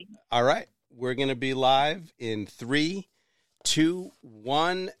All right. We're going to be live in 3, 2,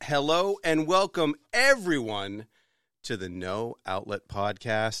 1. Hello and welcome everyone to the No Outlet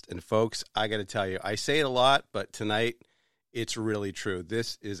Podcast. And folks, I got to tell you, I say it a lot, but tonight it's really true.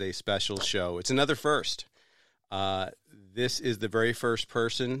 This is a special show. It's another first. This is the very first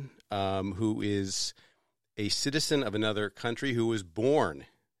person who is a citizen of another country who was born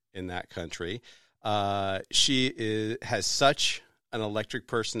in that country. She has such an electric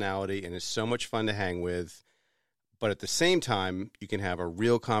personality and is so much fun to hang with. But at the same time, you can have a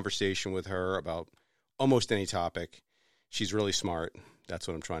real conversation with her about almost any topic. She's really smart. That's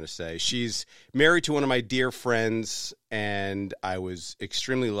what I'm trying to say. She's married to one of my dear friends, and I was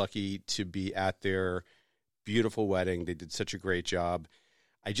extremely lucky to be at their beautiful wedding. They did such a great job.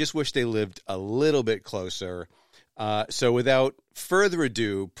 I just wish they lived a little bit closer. So without further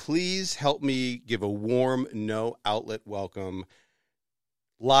ado, please help me give a warm No Outlet welcome.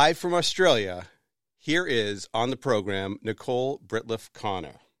 Live from Australia, here is, on the program, Nicole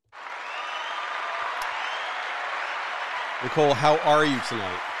Britliff-Connor. Nicole, how are you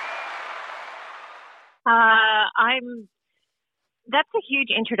tonight? That's a huge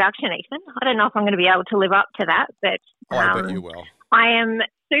introduction, Ethan. I don't know if I'm going to be able to live up to that, but I bet you will. I am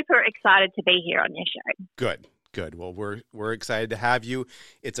super excited to be here on your show. Good. Well, we're excited to have you.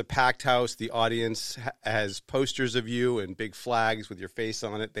 It's a packed house. The audience has posters of you and big flags with your face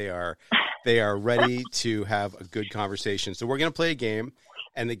on it. They are ready to have a good conversation. So we're going to play a game,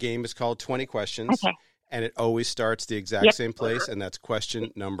 and the game is called 20 Questions. Okay. And it always starts the exact same place, and that's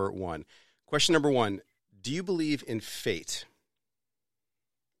question number 1. Question number 1, do you believe in fate?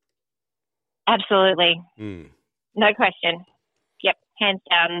 Absolutely. No question. Yep, hands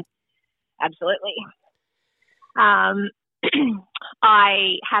down, absolutely.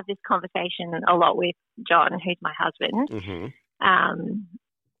 I have this conversation a lot with John, who's my husband. Mm-hmm.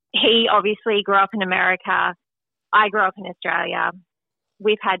 He obviously grew up in America. I grew up in Australia.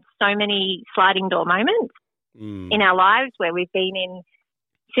 We've had so many sliding door moments in our lives where we've been in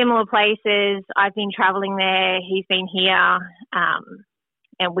similar places. I've been traveling there. He's been here.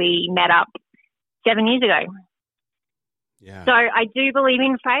 And we met up 7 years ago. Yeah. So I do believe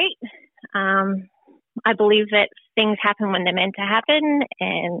in fate. I believe that things happen when they're meant to happen.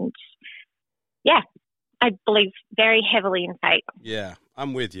 And, yeah, I believe very heavily in fate. Yeah,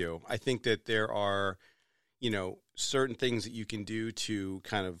 I'm with you. I think that there are, certain things that you can do to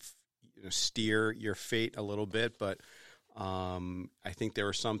kind of steer your fate a little bit. But I think there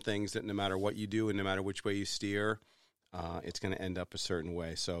are some things that no matter what you do and no matter which way you steer, it's going to end up a certain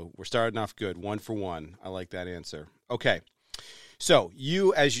way. So we're starting off good. 1 for 1. I like that answer. Okay. So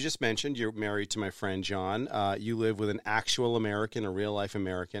you, as you just mentioned, you're married to my friend John. You live with an actual American, a real-life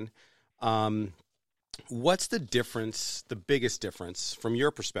American. What's the difference, the biggest difference from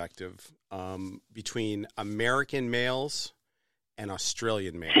your perspective, between American males and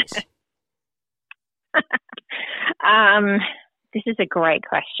Australian males? This is a great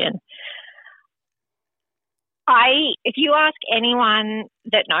question. If you ask anyone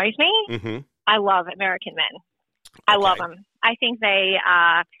that knows me, I love American men. I love them. I think they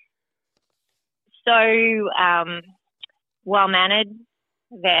are so well-mannered.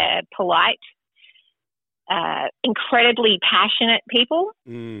 They're polite, incredibly passionate people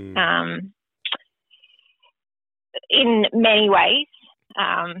in many ways.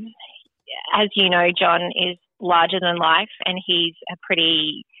 As you know, John is larger than life, and he's a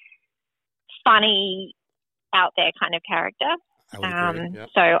pretty funny, out there kind of character. Yep.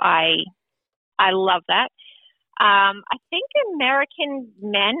 So I love that. I think American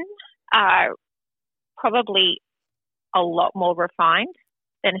men are probably a lot more refined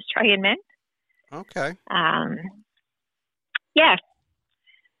than Australian men. Okay. Yeah.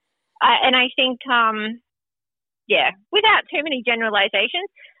 And I think, without too many generalizations,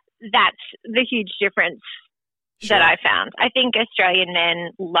 that's the huge difference that I found. I think Australian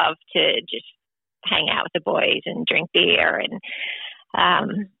men love to just hang out with the boys and drink beer. And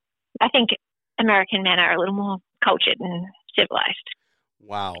I think American men are a little more cultured and civilized.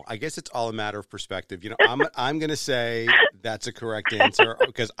 Wow. I guess it's all a matter of perspective. I'm going to say that's a correct answer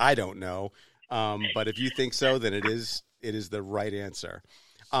because I don't know. But if you think so, then it is the right answer.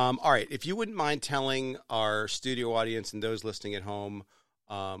 All right. If you wouldn't mind telling our studio audience and those listening at home,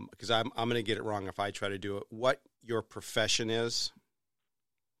 because I'm going to get it wrong if I try to do it, what your profession is.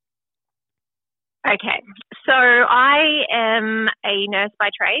 Okay. So I am a nurse by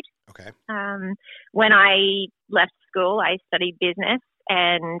trade. Okay. When I left school, I studied business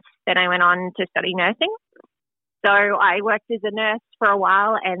and then I went on to study nursing. So I worked as a nurse for a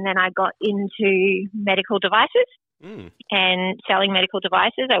while and then I got into medical devices. and selling medical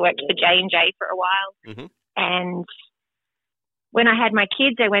devices. I worked for J&J for a while. Mm-hmm. And when I had my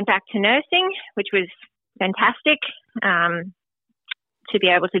kids, I went back to nursing, which was fantastic, to be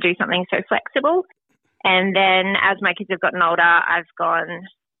able to do something so flexible. And then as my kids have gotten older, I've gone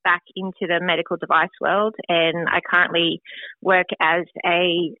back into the medical device world, and I currently work as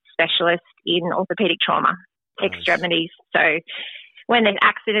a specialist in orthopedic trauma, extremities. So when there's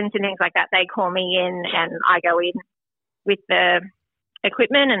accidents and things like that, they call me in and I go in with the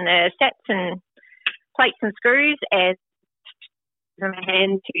equipment and the sets and plates and screws and my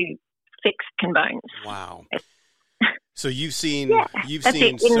hand to fix skin bones. Wow. So you've seen that's seen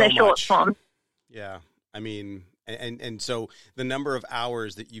it in so the short much. form. Yeah. I mean, and so the number of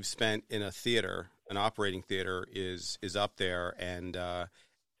hours that you've spent in a theater, an operating theater, is up there. And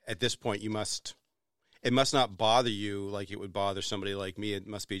at this point, it must not bother you like it would bother somebody like me. It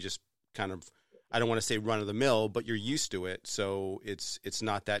must be just kind of, I don't want to say run of the mill, but you're used to it. So it's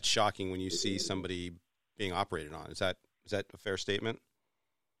not that shocking when you see somebody being operated on. Is that a fair statement?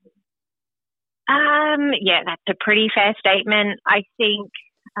 Yeah, that's a pretty fair statement. I think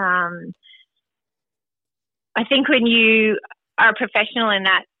when you are a professional in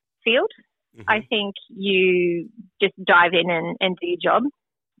that field, Mm-hmm. I think you just dive in and do your job.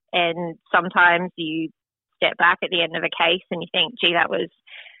 And sometimes you step back at the end of a case and you think, gee, that was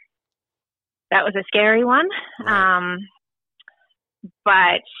a scary one. Right.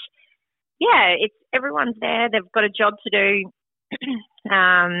 But yeah, everyone's there. They've got a job to do.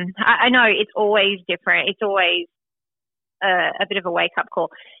 I know it's always different. It's always a bit of a wake-up call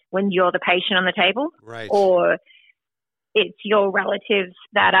when you're the patient on the table, Right. or it's your relatives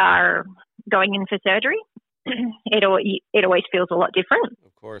that are going in for surgery. It always feels a lot different.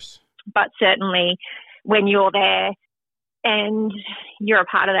 Of course. But certainly when you're there and you're a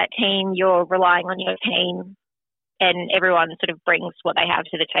part of that team, you're relying on your team, and everyone sort of brings what they have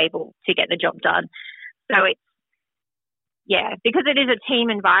to the table to get the job done. So it's, because it is a team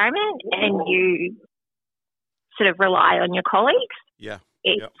environment and you sort of rely on your colleagues. Yeah.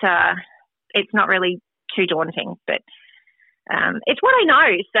 It's not really too daunting, but it's what I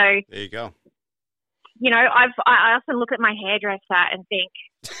know. So there you go. I often look at my hairdresser and think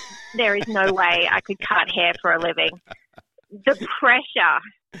there is no way I could cut hair for a living. The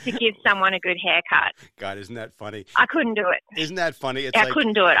pressure to give someone a good haircut. God, isn't that funny? I couldn't do it. Isn't that funny? I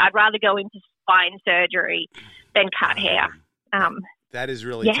couldn't do it. I'd rather go into spine surgery than cut hair. That is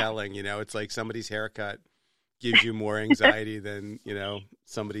really telling. It's like somebody's haircut gives you more anxiety than,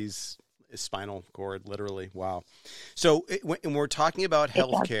 somebody's spinal cord, literally. Wow. So when we're talking about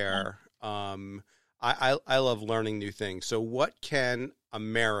healthcare, I love learning new things. So what can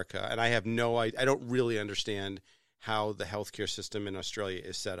America, and I don't really understand how the healthcare system in Australia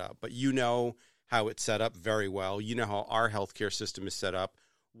is set up, but how it's set up very well. You know how our healthcare system is set up.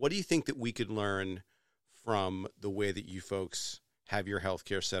 What do you think that we could learn from the way that you folks have your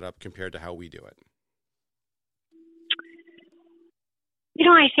healthcare set up compared to how we do it?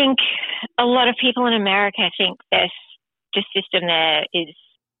 I think a lot of people in America think the system there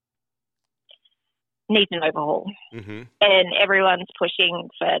needs an overhaul. Mm-hmm. And everyone's pushing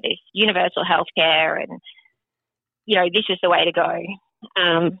for this universal healthcare and, this is the way to go,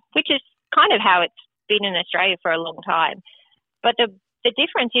 which is kind of how it's been in Australia for a long time. But the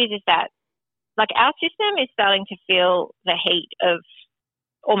difference is that, like, our system is starting to feel the heat of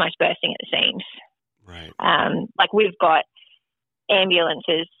almost bursting at the seams. Right. Like, we've got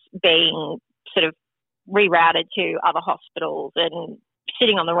ambulances being sort of rerouted to other hospitals and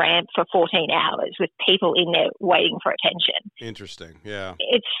sitting on the ramp for 14 hours with people in there waiting for attention. Interesting. Yeah.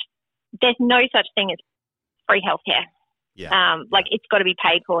 There's no such thing as free healthcare. Yeah. It's got to be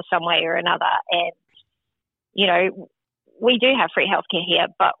paid for some way or another. And, we do have free healthcare here,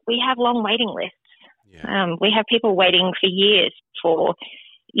 but we have long waiting lists. Yeah. We have people waiting for years for,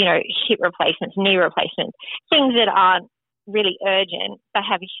 hip replacements, knee replacements, things that aren't really urgent but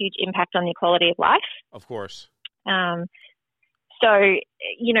have a huge impact on the quality of life. Of course. So,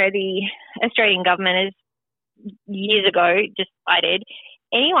 the Australian government has years ago decided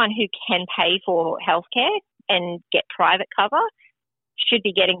anyone who can pay for healthcare and get private cover should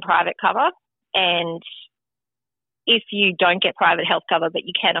be getting private cover. And if you don't get private health cover but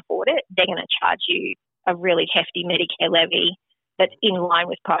you can afford it, they're going to charge you a really hefty Medicare levy that's in line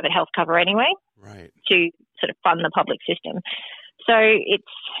with private health cover anyway. Right. To sort of fund the public system. So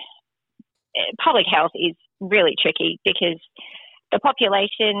public health is really tricky because the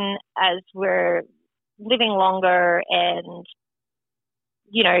population, as we're living longer and,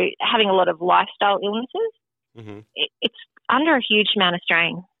 having a lot of lifestyle illnesses, mm-hmm. it's under a huge amount of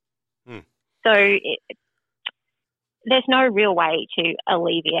strain. Mm. So there's no real way to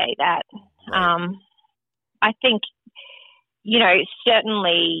alleviate that. Right. I think,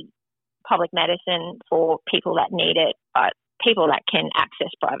 certainly public medicine for people that need it, but people that can access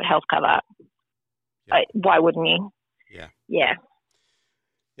private health cover, why wouldn't you? Yeah. Yeah.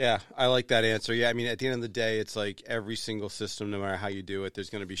 Yeah, I like that answer. Yeah, I mean, at the end of the day, it's like every single system, no matter how you do it,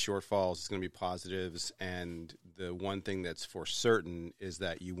 there's going to be shortfalls, there's going to be positives, and the one thing that's for certain is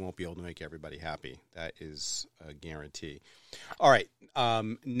that you won't be able to make everybody happy. That is a guarantee. All right,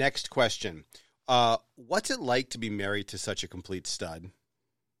 next question. What's it like to be married to such a complete stud?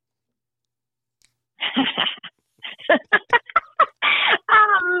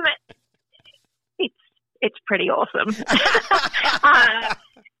 It's pretty awesome.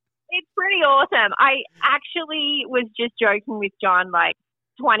 It's pretty awesome. I actually was just joking with John like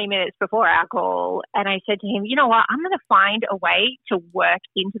 20 minutes before our call, and I said to him, you know what, I'm going to find a way to work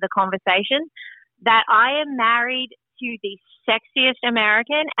into the conversation that I am married to the sexiest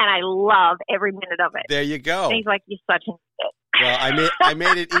American, and I love every minute of it. There you go. And he's like, you're such an idiot. Well, I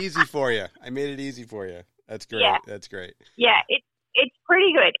made it easy for you. That's great. Yeah. That's great. Yeah, it's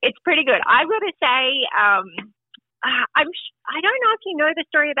pretty good. It's pretty good. I've got to say, I don't know if you know the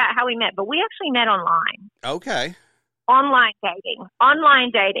story about how we met, but we actually met online. Okay. Online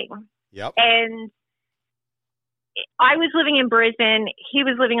dating. Yep. And I was living in Brisbane. He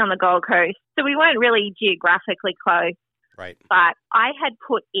was living on the Gold Coast. So we weren't really geographically close. Right. But I had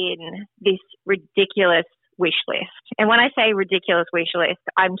put in this ridiculous wish list. And when I say ridiculous wish list,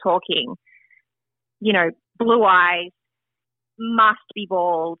 I'm talking, blue eyes, must be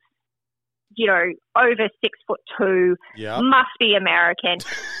bald, over 6'2", yep. must be American,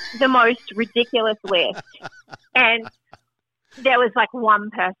 the most ridiculous list. And there was like one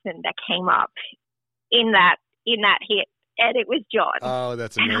person that came up in that hit, and it was John. Oh,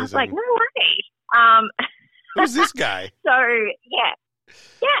 that's amazing. And I was like, no way. Who's this guy? So, yeah,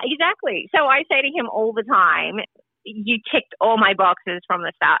 exactly. So I say to him all the time, you ticked all my boxes from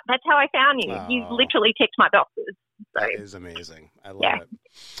the start. That's how I found you. Oh. You literally ticked my boxes. So, that is amazing. I love it.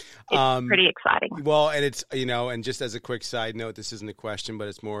 It's pretty exciting. Well, and it's, and just as a quick side note, this isn't a question, but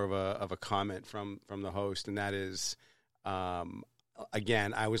it's more of a comment from the host. And that is,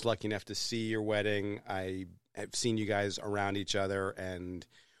 again, I was lucky enough to see your wedding. I have seen you guys around each other, and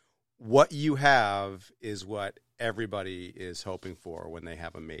what you have is what everybody is hoping for when they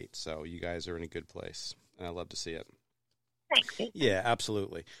have a mate. So you guys are in a good place, and I love to see it. Thanks. Yeah,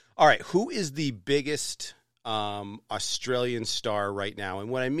 absolutely. All right. Who is the biggest Australian star right now? And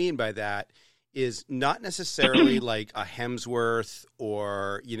what I mean by that is not necessarily like a Hemsworth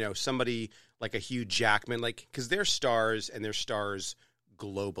or, somebody like a Hugh Jackman, because they're stars and they're stars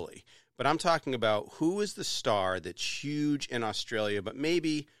globally. But I'm talking about who is the star that's huge in Australia, but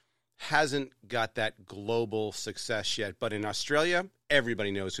maybe hasn't got that global success yet. But in Australia,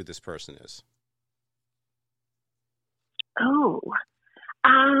 everybody knows who this person is. Oh,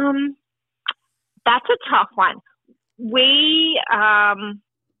 that's a tough one. I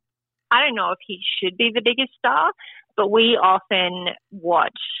don't know if he should be the biggest star, but we often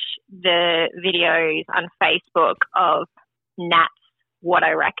watch the videos on Facebook of Nat's What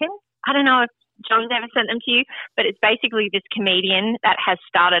I Reckon. I don't know if John's ever sent them to you, but it's basically this comedian that has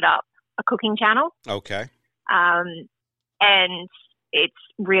started up a cooking channel. Okay. And it's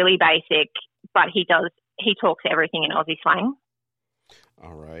really basic, but he talks everything in Aussie slang.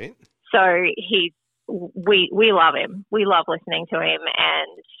 All right. So we love him. We love listening to him,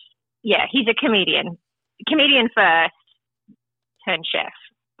 and yeah, he's a comedian first, turned chef.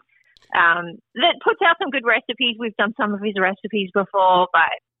 That puts out some good recipes. We've done some of his recipes before,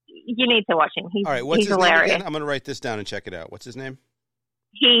 but you need to watch him. All right, what's he's his hilarious. name again? I'm going to write this down and check it out. What's his name?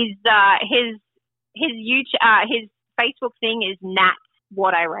 He's his Facebook thing is Nat's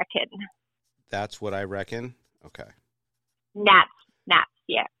What I Reckon. That's What I Reckon. Okay. Nat's,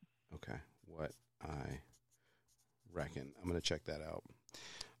 yeah. Okay, What I Reckon. I'm going to check that out.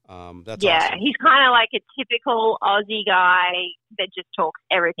 That's awesome. He's kind of like a typical Aussie guy that just talks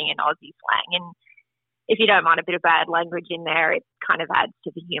everything in Aussie slang. And if you don't mind a bit of bad language in there, it kind of adds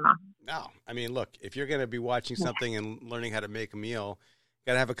to the humor. No, I mean, look, if you're going to be watching something and learning how to make a meal,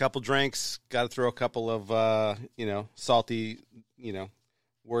 got to have a couple drinks, got to throw a couple of, salty,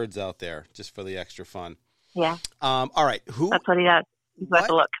 words out there just for the extra fun. Yeah. All right. That's what he does. He's worth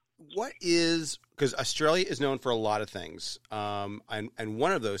a look. What is, because Australia is known for a lot of things, and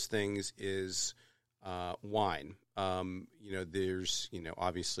one of those things is wine. There's,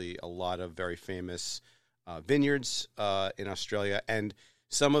 obviously a lot of very famous vineyards in Australia, and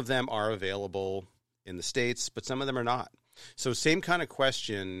some of them are available in the States, but some of them are not. So same kind of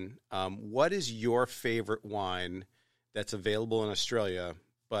question, what is your favorite wine that's available in Australia,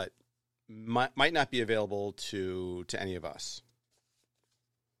 but might not be available to any of us?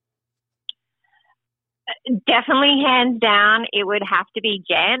 Definitely, hands down, it would have to be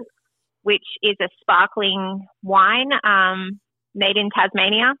Jantz, which is a sparkling wine made in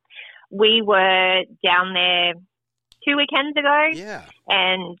Tasmania. We were down there 2 weekends ago. Yeah.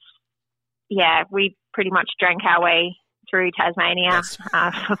 And, yeah, we pretty much drank our way through Tasmania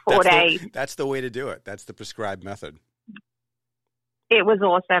for 4 days. That's the way to do it. That's the prescribed method. It was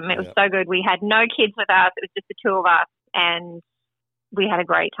awesome. It was so good. We had no kids with us. It was just the two of us, and we had a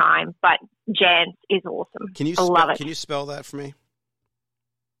great time. But Jantz is awesome. I love it. Can you spell that for me?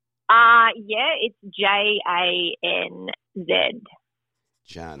 Yeah, it's Janz.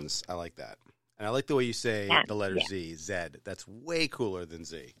 Jantz. I like that. And I like the way you say the letter Z, Zed. That's way cooler than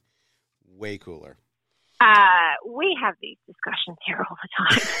Z. Way cooler. We have these discussions here all the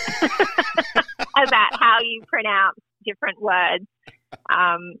time about how you pronounce different words.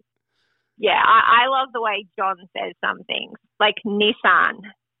 I love the way John says some things, like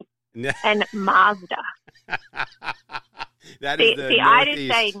Nissan and Mazda. That is the Northeast. I just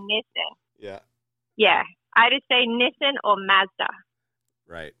say Nissan. Yeah. Yeah, I just say Nissan or Mazda.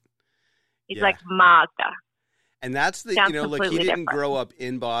 Right. It's like Mazda. And that's the, Sounds look, he didn't different. grow up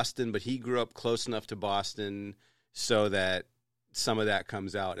in Boston, but he grew up close enough to Boston so that some of that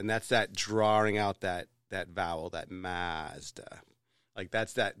comes out. And that's that drawing out that vowel, that Mazda. Like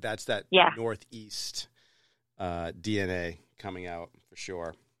that's that Northeast DNA coming out for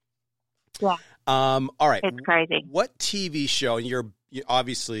sure. Yeah. All right. It's crazy. What TV show, and you're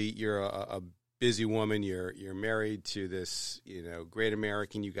a busy woman, you're married to this, great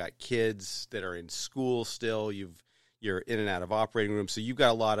American, you got kids that are in school still, you're in and out of operating rooms, so you've got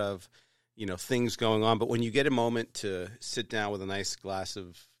a lot of, things going on, but when you get a moment to sit down with a nice glass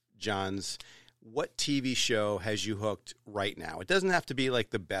of John's, what TV show has you hooked right now? It doesn't have to be like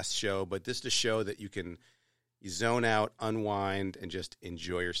the best show, but just a show that you can zone out, unwind, and just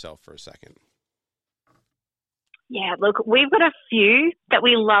enjoy yourself for a second. Yeah, look, we've got a few that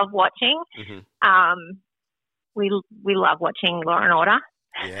we love watching. Mm-hmm. We love watching Law and Order.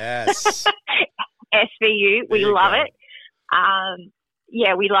 Yes. SVU, we love it.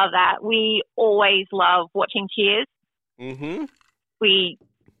 Yeah, we love that. We always love watching Cheers. Mm-hmm. We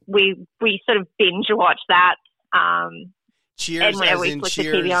sort of binge watch that. Cheers, and whenever as we in flick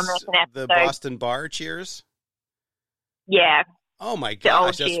Cheers, the TV on, there's an episode. the Boston bar Cheers? Yeah. Oh my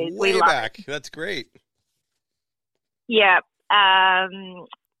gosh, that's Cheers. way back. That's great. Yeah.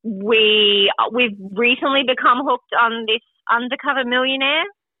 We've recently become hooked on this Undercover Millionaire.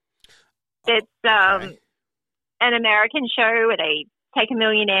 It's an American show where they take a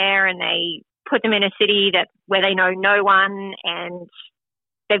millionaire and they put them in a city where they know no one, and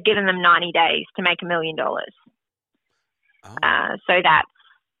they've given them 90 days to make $1 million. Oh. So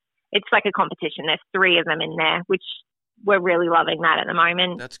it's like a competition. There's 3 of them in there, which we're really loving that at the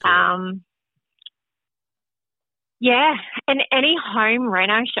moment. That's cool. Yeah, and any home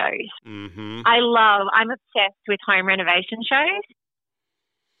reno shows. Mm-hmm. I'm obsessed with home renovation shows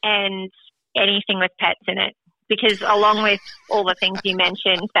and anything with pets in it, because along with all the things you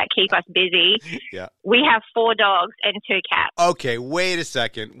mentioned that keep us busy, we have 4 dogs and 2 cats. Okay, wait a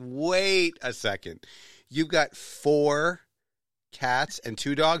second. You've got 4 cats and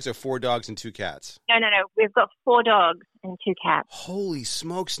 2 dogs, or 4 dogs and 2 cats? No. We've got 4 dogs and 2 cats. Holy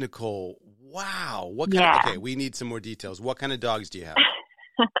smokes, Nicole. Wow. Okay, we need some more details. What kind of dogs do you have?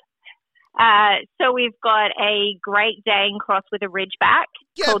 So we've got a Great Dane cross with a Ridgeback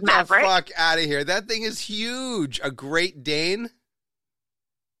called Maverick. Get the fuck out of here. That thing is huge. A Great Dane?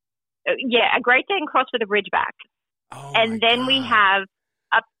 Yeah, a Great Dane cross with a Ridgeback. Oh, and then we have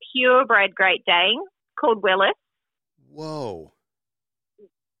a purebred Great Dane called Willis. Whoa.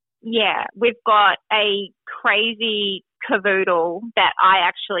 Yeah, we've got a crazy cavoodle that I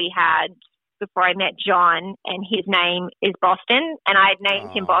actually had before I met John, and his name is Boston, and I had named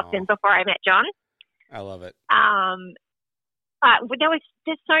him Boston before I met John. I love it.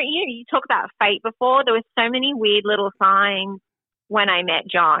 You talk about fate before. There was so many weird little signs when I met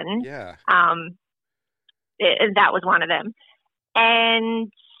John. Yeah. That was one of them.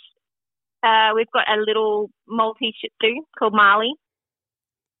 And we've got a little Maltese Shih Tzu called Marley.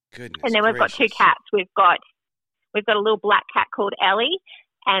 Goodness and then we've got 2 cats. We've got a little black cat called Ellie,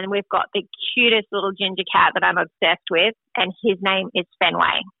 and we've got the cutest little ginger cat that I'm obsessed with, and his name is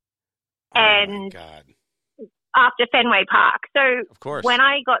Fenway. My God. After Fenway Park. So of course, when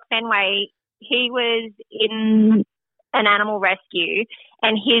I got Fenway, he was in an animal rescue,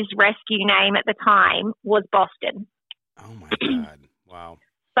 and his rescue name at the time was Boston. Oh my God. Wow.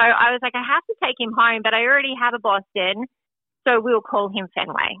 So I was like, I have to take him home, but I already have a Boston, so we'll call him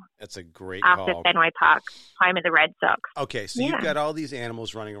Fenway. That's a great after call. Fenway Park, home of the Red Sox. Okay, so you've got all these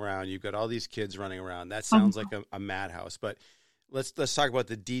animals running around. You've got all these kids running around. That sounds like a madhouse. But let's talk about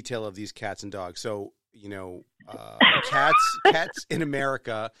the detail of these cats and dogs. So, cats in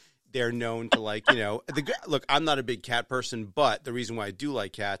America, they're known to look, I'm not a big cat person, but the reason why I do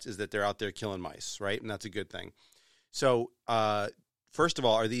like cats is that they're out there killing mice, right? And that's a good thing. So, first of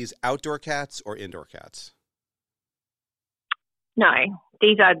all, are these outdoor cats or indoor cats? No,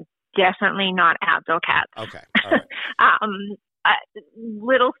 these are definitely not outdoor cats. Okay, all right.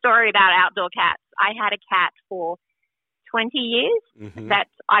 Little story about outdoor cats. I had a cat for 20 years that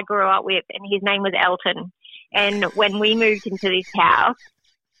I grew up with, and his name was Elton. And when we moved into this house,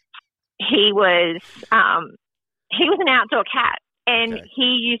 he was an outdoor cat, and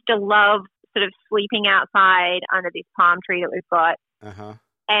he used to love sort of sleeping outside under this palm tree that we've got.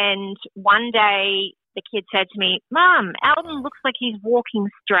 And one day the kid said to me, "Mom, Elton looks like he's walking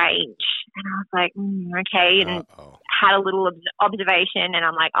strange." And I was like, okay, and had a little observation, and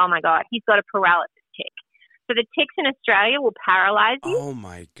I'm like, oh my God, he's got a paralysis tick. So the ticks in Australia will paralyze you. Oh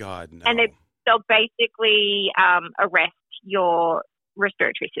my God, no. And they'll basically arrest your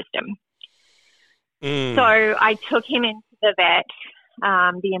respiratory system. So I took him into the vet,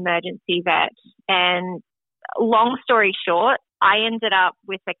 the emergency vet, and long story short, I ended up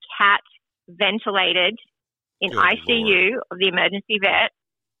with a cat ventilated in ICU of the emergency vet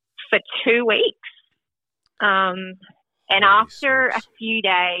for 2 weeks. And after a few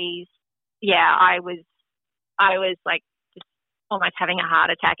days, I was like just almost having a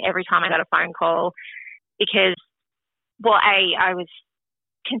heart attack every time I got a phone call because, well, A, I was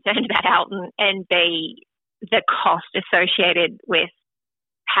concerned about Elton, and B, the cost associated with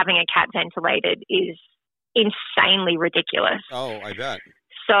having a cat ventilated is insanely ridiculous. Oh, I bet.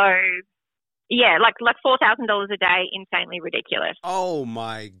 So, yeah, like $4,000 a day, insanely ridiculous. Oh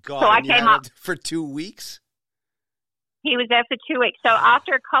my God! So I came up for 2 weeks. He was there for 2 weeks. So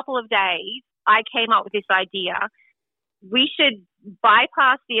after a couple of days, I came up with this idea: we should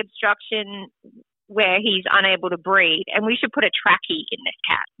bypass the obstruction where he's unable to breathe, and we should put a trachea in this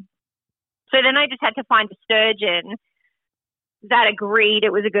cat. So then I just had to find a surgeon that agreed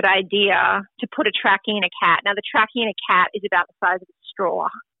it was a good idea to put a trachea in a cat. Now, the trachea in a cat is about the size of a straw.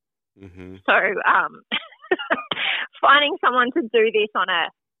 So finding someone to do this on a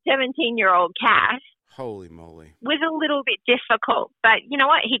 17-year-old cat, holy moly, was a little bit difficult. But you know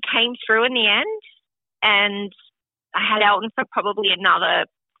what? He came through in the end, and I had Elton for probably another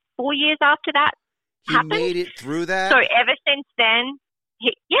 4 years after that happened. He made it through that? So ever since then,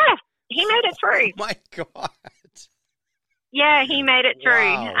 he made it through. Oh my God. Yeah, he made it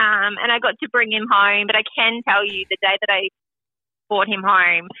through. Wow. And I got to bring him home. But I can tell you, the day that I brought him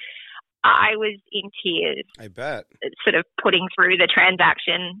home, I was in tears. I bet. Sort of putting through the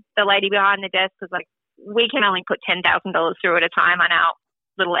transaction. The lady behind the desk was like, we can only put $10,000 through at a time on our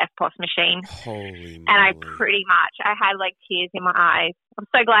little FPOS machine. Holy moly. And I had like tears in my eyes. I'm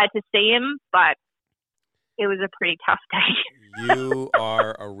so glad to see him, but it was a pretty tough day. You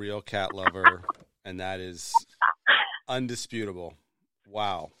are a real cat lover, and that is undisputable.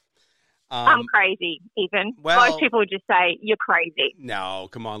 Wow. I'm crazy, even. Well, most people would just say, you're crazy. No,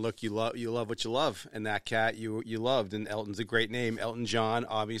 come on. Look, you love what you love. And that cat you loved. And Elton's a great name. Elton John,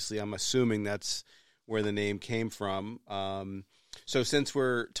 obviously, I'm assuming that's where the name came from. So since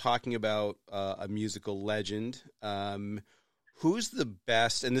we're talking about a musical legend, who's the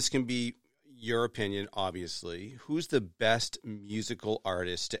best, and this can be your opinion, obviously, who's the best musical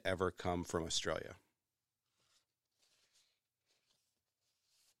artist to ever come from Australia?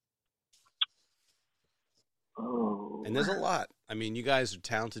 Oh. And there's a lot. I mean, you guys are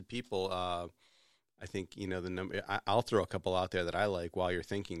talented people. I think, the number, I'll throw a couple out there that I like while you're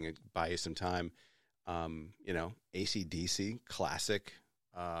thinking and buy you some time. AC/DC, classic,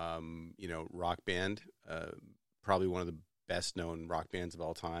 rock band, probably one of the best known rock bands of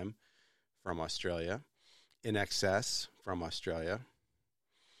all time from Australia. INXS from Australia.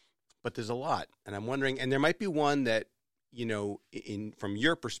 But there's a lot. And I'm wondering, and there might be one that, from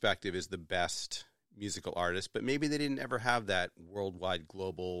your perspective is the best musical artist, but maybe they didn't ever have that worldwide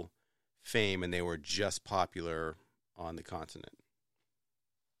global fame and they were just popular on the continent.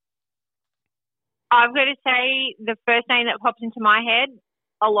 I'm going to say the first name that popped into my head,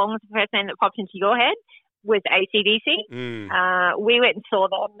 along with the first name that popped into your head, was AC/DC. We went and saw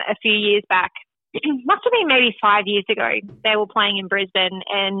them a few years back. It must have been maybe 5 years ago. They were playing in Brisbane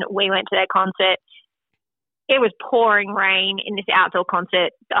and we went to their concert. It was pouring rain in this outdoor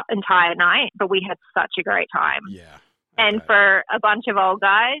concert the entire night, but we had such a great time. Yeah. And for a bunch of old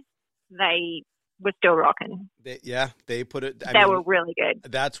guys, they were still rocking. They put it. They were really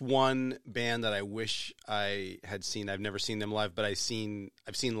good. That's one band that I wish I had seen. I've never seen them live, but I've seen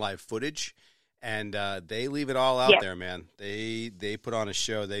live footage, and they leave it all out there, man. They put on a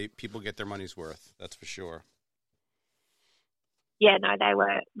show. People get their money's worth. That's for sure. Yeah, no, they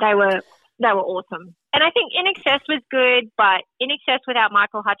were awesome. And I think In Excess was good, but In Excess without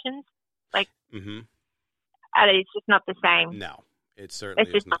Michael Hutchence, it's just not the same. No, it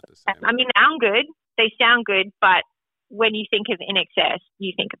certainly is not the same. I mean, they sound good, but when you think of In Excess,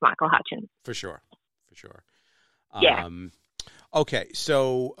 you think of Michael Hutchence. For sure. Yeah. Okay,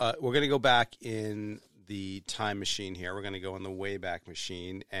 so we're going to go back in the time machine here. We're going to go in the Wayback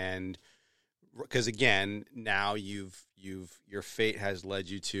Machine, and because again, now your fate has led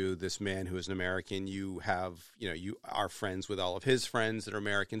you to this man who is an American. You are friends with all of his friends that are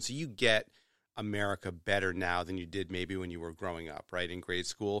American, so you get America better now than you did maybe when you were growing up, right, in grade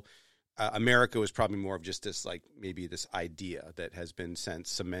school. America was probably more of just this, like, maybe this idea that has been since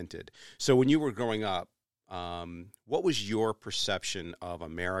cemented. So when you were growing up, what was your perception of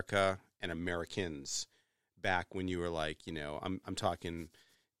America and Americans back when you were like, I'm talking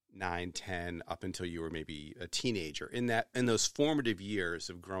 9, 10, up until you were maybe a teenager, in those formative years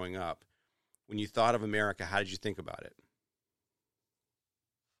of growing up, when you thought of America, how did you think about it?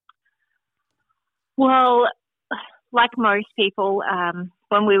 Well, like most people,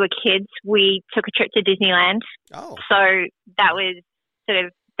 when we were kids, we took a trip to Disneyland. Oh. So that was sort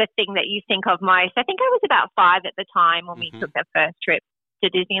of the thing that you think of most. I think I was about 5 at the time when we took our first trip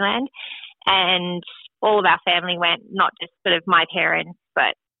to Disneyland. And all of our family went, not just sort of my parents,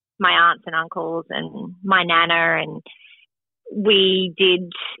 but my aunts and uncles and my nana. And we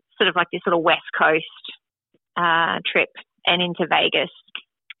did sort of like this little West Coast trip and into Vegas.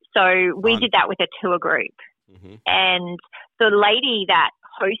 So we did that with a tour group. And the lady that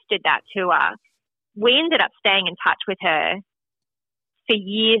hosted that tour, we ended up staying in touch with her for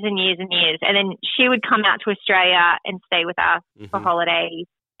years and years and years. And then she would come out to Australia and stay with us for holidays.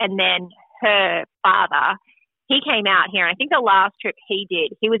 And then her father, he came out here. And I think the last trip he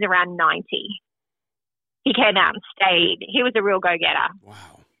did, he was around 90. He came out and stayed. He was a real go-getter.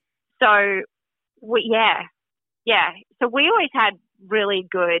 Wow. So, So we always had really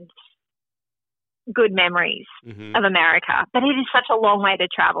good memories of America, but it is such a long way to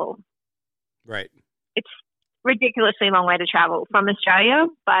travel. Right. It's ridiculously long way to travel from Australia,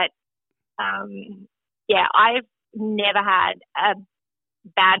 but I've never had a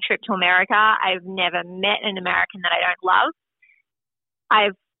bad trip to America. I've never met an American that I don't love.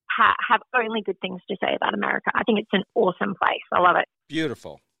 I've have only good things to say about America. I think it's an awesome place. I love it.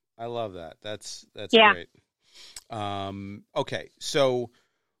 Beautiful. I love that. That's great. Okay, so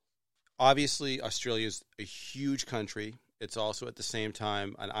obviously Australia is a huge country. It's also at the same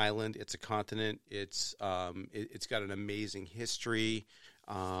time an island. It's a continent. It's got an amazing history.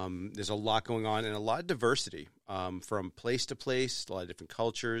 There's a lot going on and a lot of diversity from place to place, a lot of different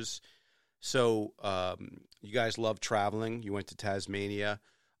cultures. So you guys love traveling. You went to Tasmania.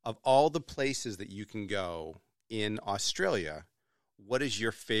 Of all the places that you can go in Australia, what is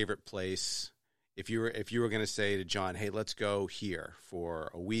your favorite place? If you were going to say to John, hey, let's go here for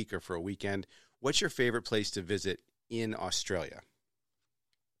a week or for a weekend, what's your favorite place to visit in Australia?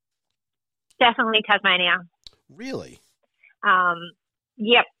 Definitely Tasmania. Really?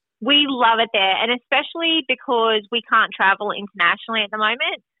 Yep. We love it there. And especially because we can't travel internationally at the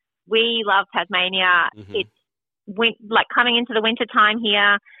moment, we love Tasmania. It's like coming into the winter time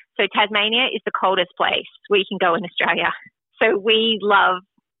here. So Tasmania is the coldest place where you can go in Australia. So we love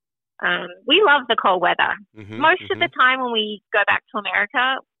the cold weather. Most of the time when we go back to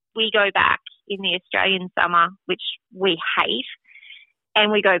America, we go back in the Australian summer, which we hate,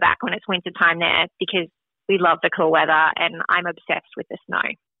 and we go back when it's winter time there because we love the cool weather, and I'm obsessed with the snow.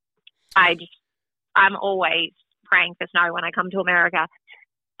 I'm always praying for snow when I come to America.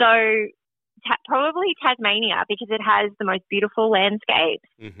 So probably Tasmania because it has the most beautiful landscapes.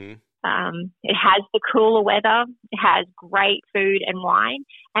 It has the cooler weather. It has great food and wine.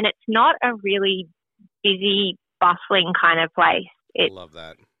 And it's not a really busy, bustling kind of place. I love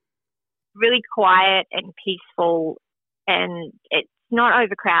that. Really quiet and peaceful, and it's not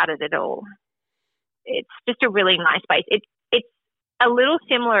overcrowded at all. It's just a really nice place. It's a little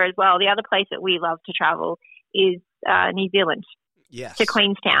similar as well. The other place that we love to travel is New Zealand. Yes. To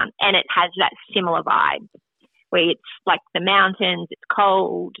Queenstown, and it has that similar vibe where it's like the mountains, it's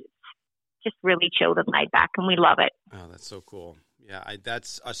cold, just really chilled and laid back, and we love it. Oh, that's so cool. Yeah,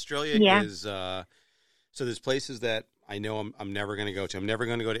 Australia is, so there's places that I know I'm never going to go to. I'm never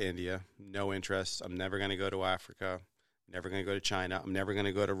going to go to India. No interest. I'm never going to go to Africa. Never going to go to China. I'm never going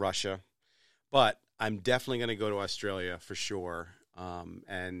to go to Russia. But I'm definitely going to go to Australia for sure. I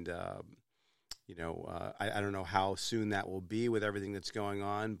don't know how soon that will be with everything that's going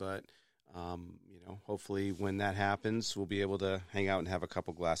on, but hopefully when that happens, we'll be able to hang out and have a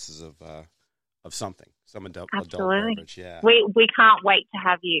couple glasses of something, some adult beverage. Yeah, we can't wait to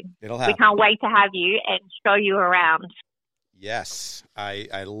have you. It'll happen. We can't wait to have you and show you around. Yes,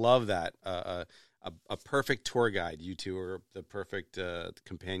 I love that. A perfect tour guide. You two are the perfect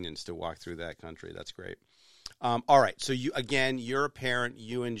companions to walk through that country. That's great. All right, so you're a parent.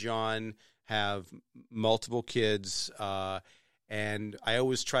 You and John have multiple kids. And I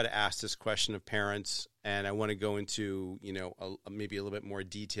always try to ask this question of parents, and I want to go into, maybe a little bit more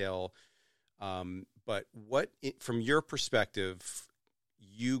detail. But from your perspective,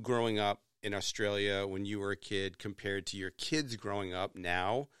 you growing up in Australia when you were a kid compared to your kids growing up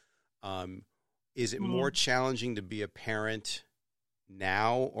now, is it more challenging to be a parent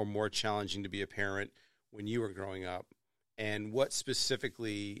now or more challenging to be a parent when you were growing up? And what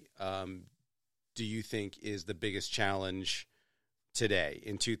specifically do you think is the biggest challenge today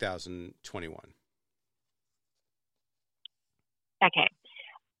in 2021? Okay.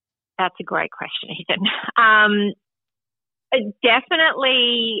 That's a great question, Ethan.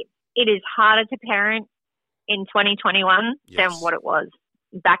 Definitely it is harder to parent in 2021 than what it was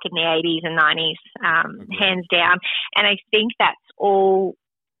back in the 80s and 90s, hands down. And I think that's all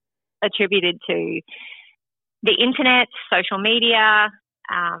attributed to the internet, social media.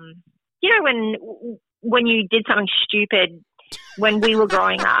 When you did something stupid when we were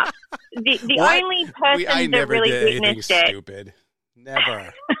growing up, the only person that really witnessed it. Stupid.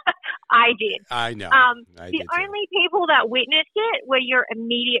 Never. I did. I know. The only people that witnessed it were your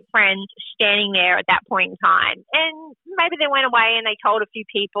immediate friends standing there at that point in time. And maybe they went away and they told a few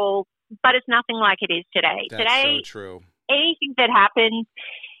people, but it's nothing like it is today. That's today, so true. Anything that happens,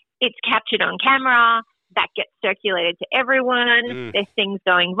 it's captured on camera. That gets circulated to everyone. There's things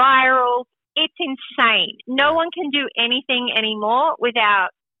going viral. It's insane. No one can do anything anymore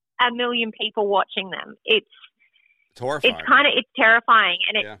without a million people watching them. It's horrifying. It's terrifying.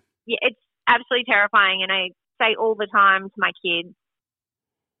 And it's absolutely terrifying. And I say all the time to my kids,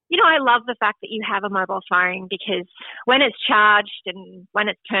 I love the fact that you have a mobile phone, because when it's charged and when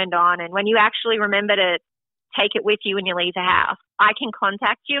it's turned on and when you actually remember to take it with you when you leave the house, I can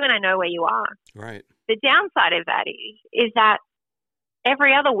contact you and I know where you are. Right. The downside of that is that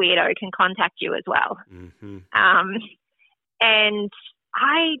every other weirdo can contact you as well. Mm-hmm. And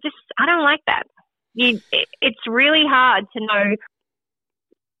I don't like that. It's really hard to know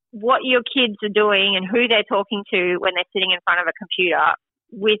what your kids are doing and who they're talking to when they're sitting in front of a computer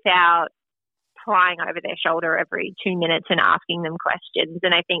without prying over their shoulder every 2 minutes and asking them questions.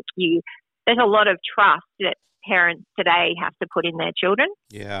 And I think there's a lot of trust that parents today have to put in their children.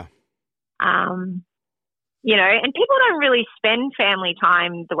 Yeah. And people don't really spend family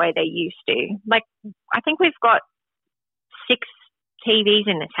time the way they used to. Like, I think we've got 6 TVs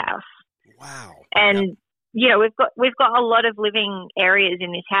in this house. Wow. And we've got a lot of living areas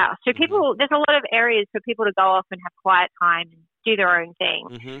in this house. So there's a lot of areas for people to go off and have quiet time and do their own thing.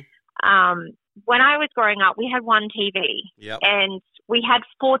 Mm-hmm. When I was growing up, we had one TV, and we had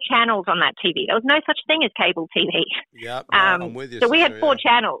 4 channels on that TV. There was no such thing as cable TV. Yep, I'm with you. So we had 4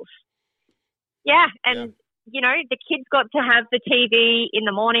 channels. Yeah, and the kids got to have the TV in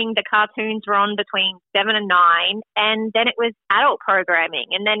the morning. The cartoons were on between 7 and 9, and then it was adult programming.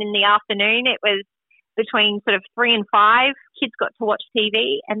 And then in the afternoon, it was between sort of 3 and 5. Kids got to watch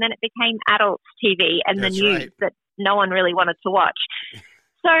TV, and then it became adults TV and the news that no one really wanted to watch.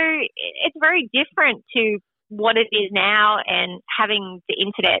 So it's very different to what it is now, and having the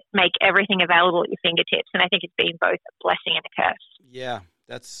internet make everything available at your fingertips. And I think it's been both a blessing and a curse. Yeah,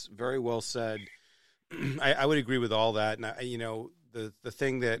 that's very well said. I would agree with all that. And the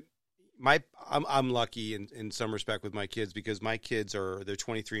thing that I'm lucky in some respect with my kids, because my kids they're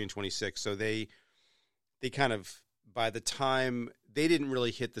 23 and 26. So they kind of, by the time, they didn't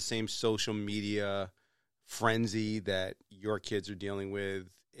really hit the same social media frenzy that your kids are dealing with.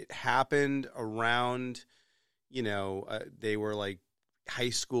 It happened around, they were like high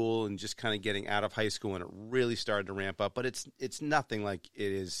school and just kind of getting out of high school, and it really started to ramp up, but it's nothing like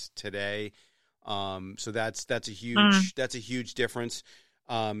it is today. So that's a huge difference.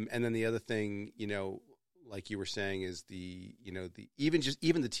 And then the other thing, like you were saying, is even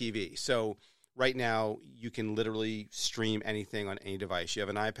the TV. So right now you can literally stream anything on any device. You have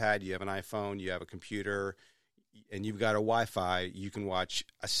an iPad, you have an iPhone, you have a computer, and you've got a Wi-Fi. You can watch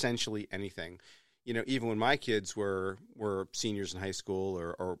essentially anything. Even when my kids were seniors in high school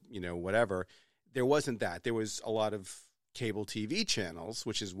or whatever, there wasn't that. There was a lot of cable TV channels,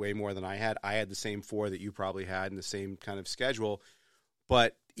 which is way more than I had. I had the same 4 that you probably had and the same kind of schedule.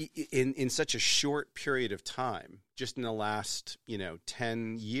 But in such a short period of time, just in the last,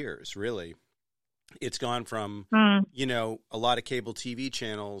 10 years, really, it's gone from, a lot of cable TV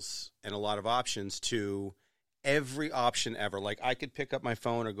channels and a lot of options to every option ever. Like, I could pick up my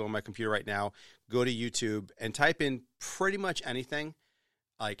phone or go on my computer right now, go to YouTube and type in pretty much anything,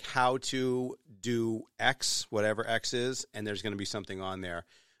 like how to do X, whatever X is, and there's going to be something on there.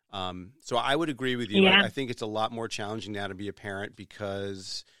 So I would agree with you. Yeah. I think it's a lot more challenging now to be a parent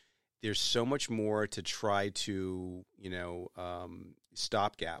because there's so much more to try to,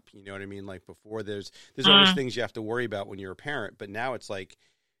 stopgap. You know what I mean? Like, before there's always things you have to worry about when you're a parent, but now it's like,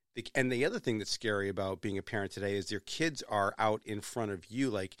 and the other thing that's scary about being a parent today is your kids are out in front of you.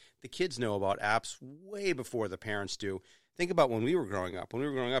 Like, the kids know about apps way before the parents do. Think about when we were growing up. When we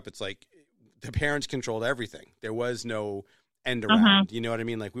were growing up, it's like the parents controlled everything. There was no end around. You know what I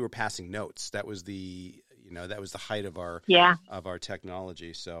mean? Like, we were passing notes. That was the height of our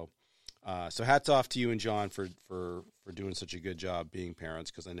technology. So hats off to you and John for doing such a good job being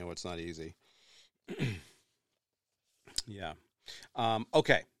parents, because I know it's not easy. Yeah.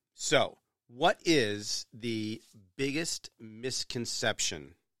 Okay. So, what is the biggest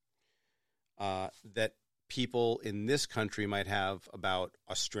misconception that people in this country might have about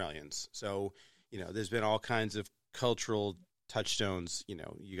Australians? So, there's been all kinds of cultural touchstones.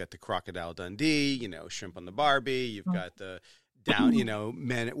 You got the Crocodile Dundee, shrimp on the Barbie. You've got the down,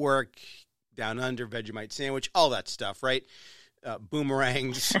 Men at Work, Down Under, Vegemite sandwich, all that stuff, right?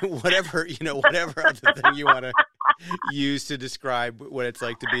 Boomerangs, whatever other thing you want to use to describe what it's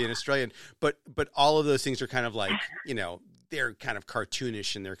like to be an Australian. But all of those things are kind of like, they're kind of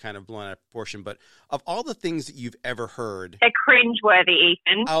cartoonish and they're kind of blown out of proportion. But of all the things that you've ever heard, they're cringeworthy,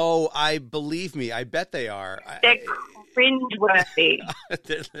 Ethan. Oh, believe me, I bet they are. They're cringeworthy.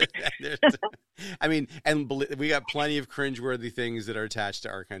 I mean, and we got plenty of cringeworthy things that are attached to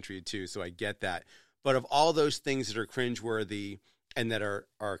our country too, so I get that. But of all those things that are cringeworthy and that are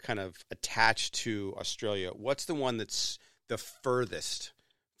kind of attached to Australia, what's the one that's the furthest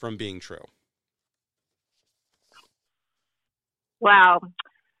from being true? Wow.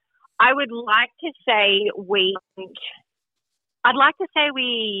 I would like to say we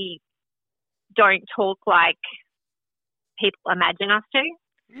don't talk like people imagine us to.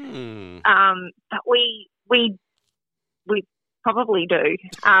 But we probably do.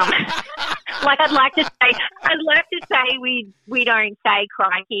 Like, I'd like to say we don't say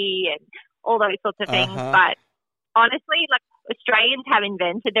crikey and all those sorts of things. But honestly, like, Australians have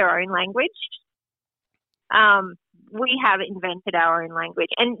invented their own language. We have invented our own language,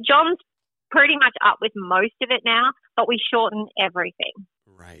 and John's pretty much up with most of it now, but we shorten everything.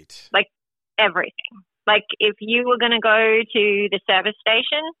 Right. Like, everything. Like, if you were going to go to the service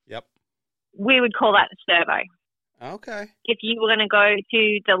station, yep, we would call that a servo. Okay. If you were going to go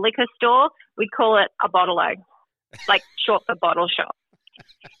to the liquor store, we'd call it a bottle-o, like short for bottle shop.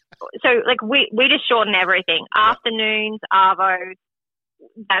 So, like, we just shorten everything. Yep. Afternoons, arvos,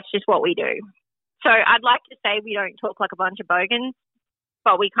 that's just what we do. So I'd like to say we don't talk like a bunch of bogans,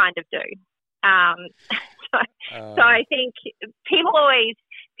 but we kind of do. So I think people always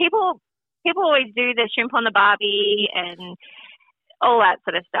do the shrimp on the Barbie and all that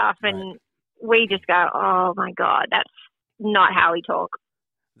sort of stuff, and we just go, oh my God, that's not how we talk.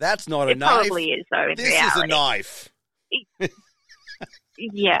 That's not a knife. It probably is, though. In this reality. Is a knife.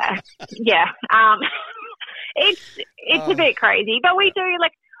 Yeah. It's a bit crazy, but we do,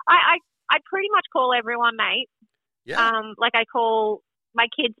 like, I pretty much call everyone mate. Yeah. Like, I call my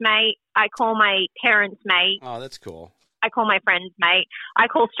kids mate. I call my parents mate. Oh, that's cool. I call my friends mate. I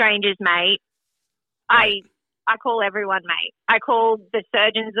call strangers mate. Right. I call everyone mate. I call the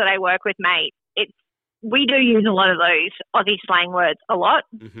surgeons that I work with mate. We do use a lot of those Aussie slang words a lot.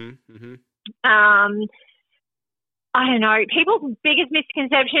 I don't know. People's biggest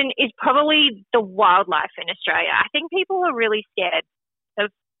misconception is probably the wildlife in Australia. I think people are really scared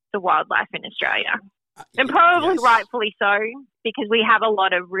of the wildlife in Australia. And probably rightfully so, because we have a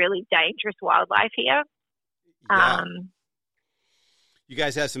lot of really dangerous wildlife here. Yeah. You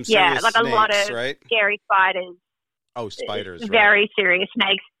guys have some serious like a snakes, lot of right? Scary spiders. Oh, spiders. Very serious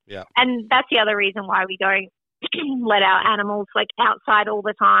snakes. Yeah. And that's the other reason why we don't let our animals, like, outside all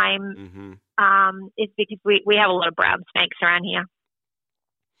the time, is because we have a lot of brown snakes around here.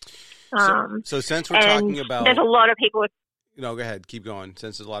 So since we're talking about... There's a lot of people... No, go ahead. Keep going.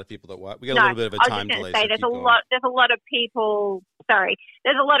 Since there's a lot of people that we got a little bit of a time delay. There's a lot of people. Sorry,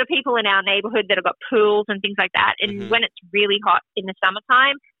 there's a lot of people in our neighbourhood that have got pools and things like that. And when it's really hot in the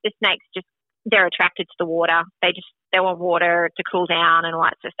summertime, the snakes just they're attracted to the water. They want water to cool down and all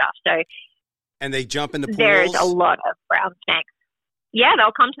that sort of stuff. So, and they jump in the pools? There's a lot of brown snakes. Yeah,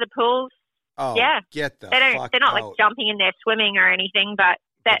 they'll come to the pools. Oh, yeah. Get the They're not out. like jumping in there swimming or anything, but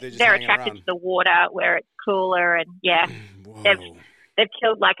they're attracted to the water where it's cooler. And yeah, they've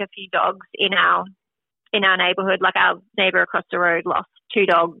killed like a few dogs in our neighborhood. Like our neighbor across the road lost 2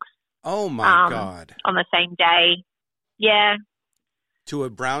 dogs. Oh my God! On the same day. Yeah. To a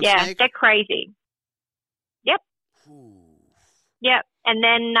brown snake? snake? Yeah, they're crazy. Yep. Ooh. Yep. And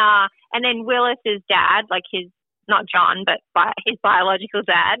then Willis's dad, like not John, but his biological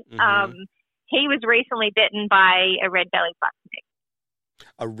dad, he was recently bitten by a red-bellied black snake.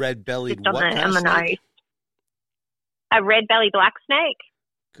 A red-bellied what kind of snake? Nose. A red-bellied black snake,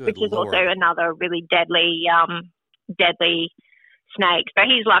 Good which is Lord. also another really deadly snake. But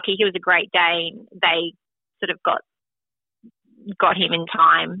he's lucky. He was a Great Dane. They sort of got him in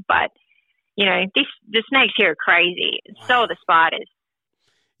time. But, the snakes here are crazy. Wow. So are the spiders.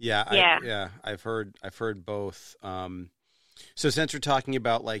 Yeah. I've heard both. So since we're talking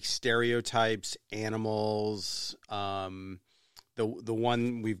about like stereotypes, animals, the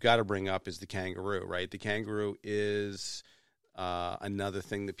one we've got to bring up is the kangaroo, right? The kangaroo is another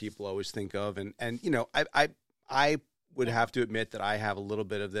thing that people always think of, and I would have to admit that I have a little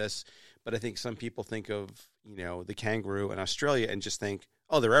bit of this, but I think some people think of the kangaroo in Australia and just think,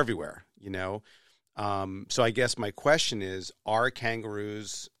 oh, they're everywhere, So I guess my question is, are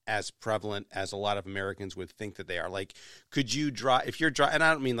kangaroos as prevalent as a lot of Americans would think that they are? Like, could you drive, if you're driving, and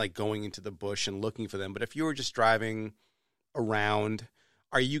I don't mean like going into the bush and looking for them, but if you were just driving around,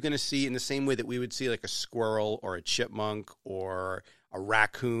 are you going to see, in the same way that we would see like a squirrel or a chipmunk or a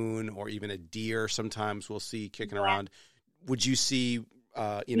raccoon or even a deer sometimes we'll see kicking around, would you see,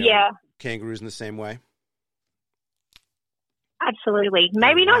 kangaroos in the same way? Absolutely.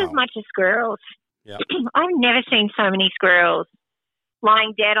 Maybe not as much as squirrels. Yeah. I've never seen so many squirrels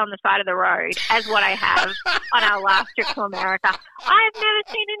lying dead on the side of the road as what I have on our last trip to America. I've never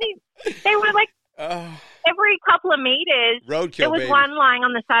seen any. They were like every couple of meters, roadkill, there was one lying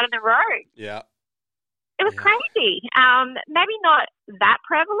on the side of the road. Yeah. It was crazy. Maybe not that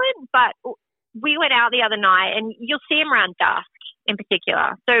prevalent, but we went out the other night, and you'll see them around dusk in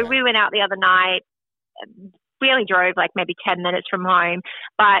particular. So we went out the other night. We only drove like maybe 10 minutes from home,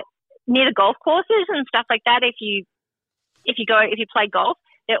 but near the golf courses and stuff like that, if you play golf,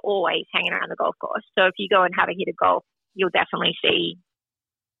 they're always hanging around the golf course. So if you go and have a hit of golf, you'll definitely see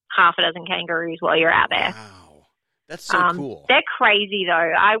half a dozen kangaroos while you're out there. Wow. That's so cool. They're crazy though.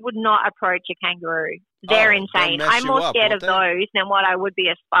 I would not approach a kangaroo. They're insane. I'm more scared of those than what I would be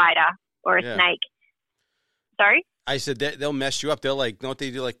a spider or a snake. Sorry? I said they'll mess you up. They'll don't they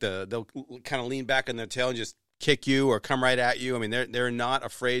do they'll kind of lean back on their tail and just kick you or come right at you. I mean, they're not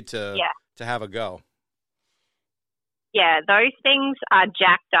afraid to have a go. Yeah, those things are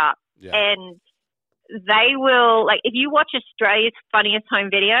jacked up. Yeah. And they will, if you watch Australia's Funniest Home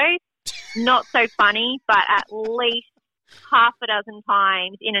Videos, not so funny, but at least half a dozen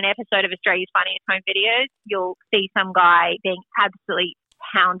times in an episode of Australia's Funniest Home Videos, you'll see some guy being absolutely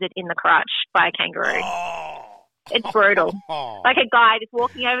pounded in the crotch by a kangaroo. Oh. It's brutal. Like a guy just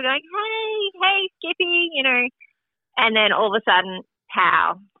walking over going, hey, Skippy, and then all of a sudden,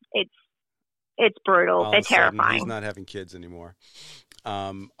 pow. It's brutal. They're terrifying. He's not having kids anymore.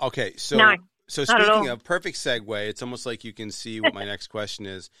 Okay, so no, so speaking of perfect segue, it's almost like you can see what my next question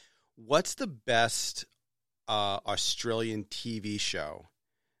is. What's the best Australian TV show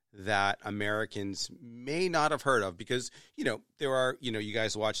that Americans may not have heard of? Because, there are, you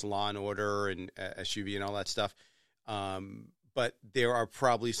guys watch Law and Order and SUV and all that stuff. But there are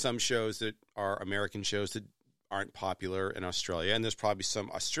probably some shows that are American shows that aren't popular in Australia. And there's probably some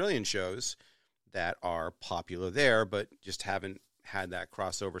Australian shows that are popular there, but just haven't had that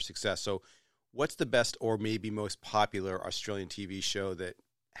crossover success. So what's the best or maybe most popular Australian TV show that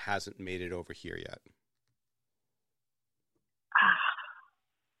hasn't made it over here yet?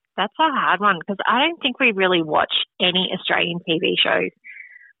 That's a hard one because I don't think we really watch any Australian TV shows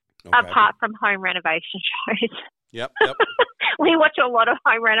apart from home renovation shows. Yep. We watch a lot of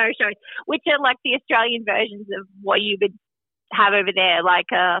home reno shows, which are like the Australian versions of what you would have over there,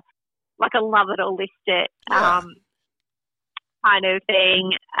 like a Love It or List It kind of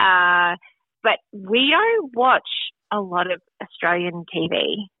thing. But we don't watch a lot of Australian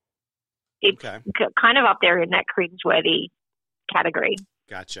TV. It's kind of up there in that cringeworthy category.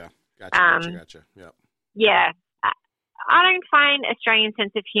 Gotcha. Yep. Yeah. I don't find Australian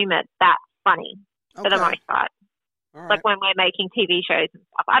sense of humour that funny for the most part. All right. Like when we're making TV shows and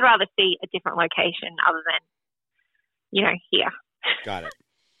stuff. I'd rather see a different location other than, here. Got it.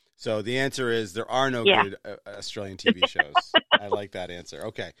 So the answer is there are no good Australian TV shows. I like that answer.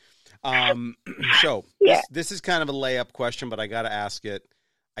 Okay. So this is kind of a layup question, but I got to ask it.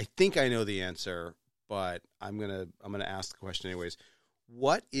 I think I know the answer, but I'm gonna ask the question anyways.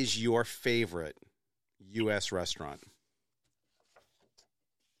 What is your favorite U.S. restaurant?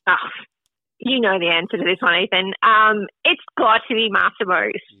 Oh, you know the answer to this one, Ethan. It's got to be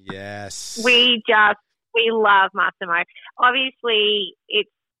Massimo's. Yes. We love Massimo. Obviously,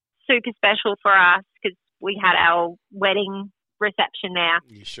 it's super special for us because we had our wedding reception there.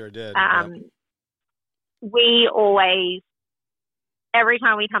 You sure did. We always, every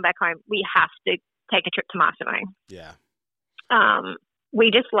time we come back home, we have to take a trip to Massimo. Yeah. We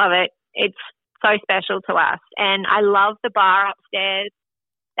just love it. It's so special to us. And I love the bar upstairs.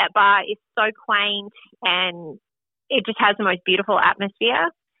 That bar is so quaint and it just has the most beautiful atmosphere.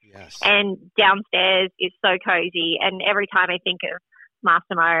 Yes. And downstairs is so cozy. And every time I think of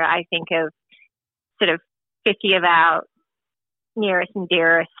Massimo, I think of sort of 50 of our nearest and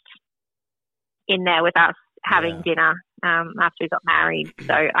dearest in there with us having dinner after we got married.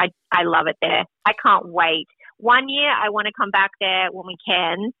 So I love it there. I can't wait. One year I want to come back there when we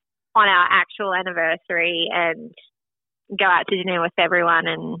can on our actual anniversary and go out to dinner with everyone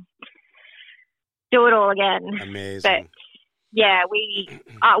and do it all again. Amazing. But yeah,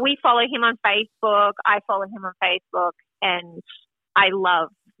 we follow him on Facebook. I follow him on Facebook, and I love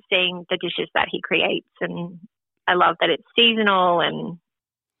seeing the dishes that he creates, and I love that it's seasonal. And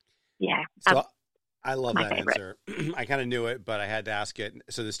yeah, so I love that favorite answer. I kind of knew it, but I had to ask it.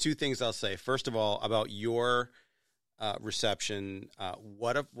 So there's two things I'll say. First of all, about your reception,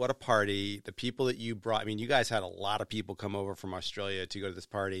 what a party! The people that you brought. I mean, you guys had a lot of people come over from Australia to go to this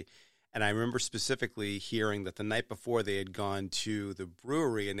party. And I remember specifically hearing that the night before they had gone to the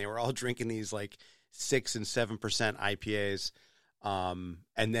brewery and they were all drinking these like 6% and 7% IPAs.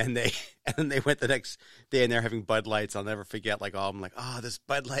 And then they went the next day and they're having Bud Lights. I'll never forget. Like, I'm like, this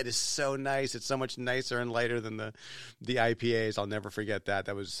Bud Light is so nice. It's so much nicer and lighter than the IPAs. I'll never forget that.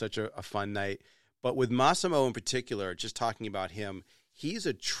 That was such a fun night. But with Massimo in particular, just talking about him, he's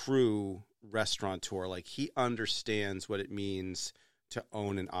a true restaurateur. Like, he understands what it means to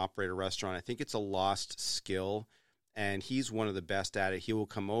own and operate a restaurant. I think it's a lost skill, and he's one of the best at it. He will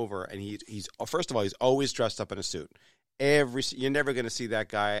come over, and he's first of all, he's always dressed up in a suit. You're never going to see that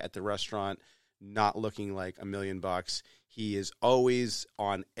guy at the restaurant not looking like $1 million. He is always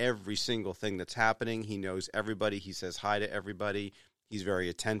on every single thing that's happening. He knows everybody. He says hi to everybody. He's very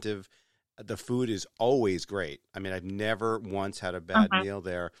attentive. The food is always great. I mean, I've never once had a bad meal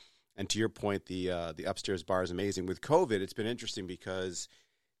there. And to your point, the upstairs bar is amazing. With COVID, it's been interesting because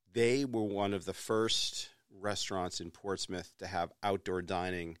they were one of the first restaurants in Portsmouth to have outdoor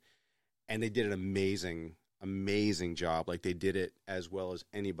dining, and they did an amazing job. Like, they did it as well as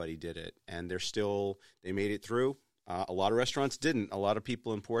anybody did it, and they made it through. A lot of restaurants didn't. A lot of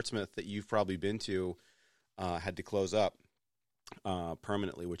people in Portsmouth that you've probably been to had to close up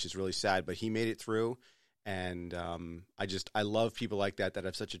permanently, which is really sad. But he made it through. And I love people like that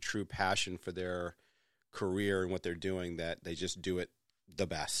have such a true passion for their career and what they're doing that they just do it the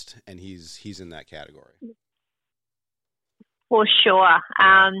best. And he's in that category. For sure.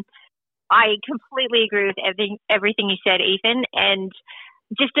 I completely agree with everything you said, Ethan. And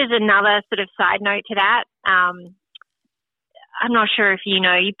just as another sort of side note to that, I'm not sure if you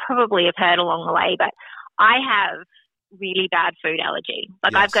probably have heard along the way, but I have really bad food allergy.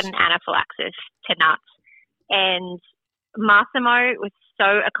 Like, yes. I've got an anaphylaxis to nuts. And Massimo was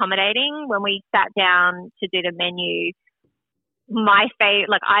so accommodating when we sat down to do the menu.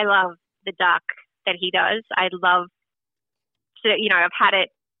 I love the duck that he does. I've had it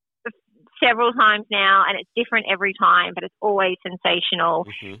several times now, and it's different every time, but it's always sensational.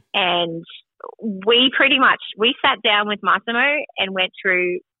 Mm-hmm. And we sat down with Massimo and went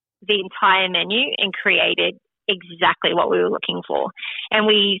through the entire menu and created exactly what we were looking for. And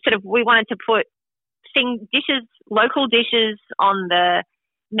we wanted to put local dishes on the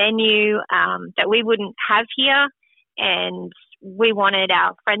menu that we wouldn't have here, and we wanted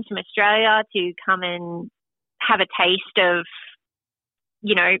our friends from Australia to come and have a taste of,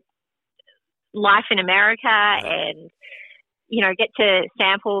 life in America and, get to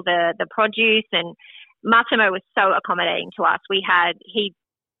sample the produce. And Massimo was so accommodating to us. He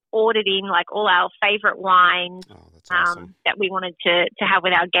ordered in like all our favorite wines awesome. That we wanted to have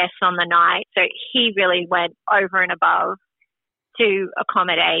with our guests on the night. So he really went over and above to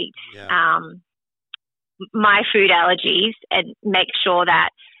accommodate my food allergies and make sure that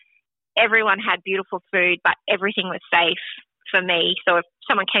everyone had beautiful food, but everything was safe for me. So if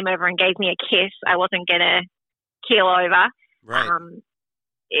someone came over and gave me a kiss, I wasn't going to keel over. Right.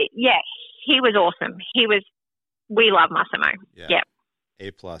 yeah, he was awesome. We love Massimo. Yeah. Yep.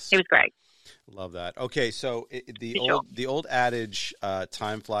 A plus. He was great. Love that. Okay, so the old adage,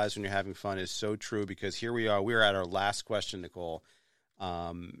 time flies when you're having fun, is so true, because here we are. We're at our last question, Nicole,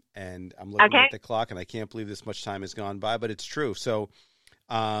 and I'm looking at the clock, and I can't believe this much time has gone by, but it's true. So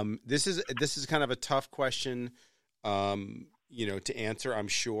this is kind of a tough question, to answer, I'm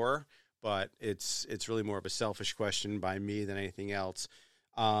sure, but it's really more of a selfish question by me than anything else.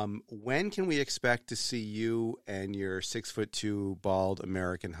 When can we expect to see you and your 6'2" bald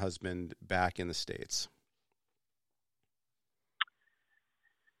American husband back in the States?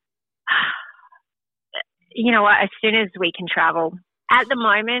 You know what? As soon as we can travel. At the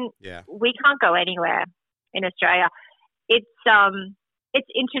moment, we can't go anywhere in Australia. It's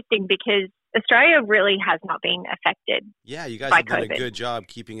interesting because Australia really has not been affected. Yeah, you guys by have done COVID. A good job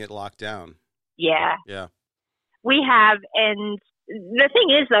keeping it locked down. Yeah. Yeah. We have, and the thing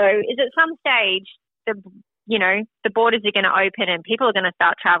is, though, is at some stage, the borders are going to open and people are going to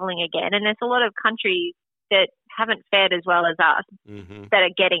start traveling again. And there's a lot of countries that haven't fared as well as us that are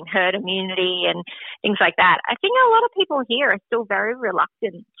getting herd immunity and things like that. I think a lot of people here are still very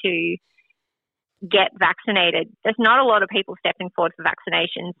reluctant to get vaccinated. There's not a lot of people stepping forward for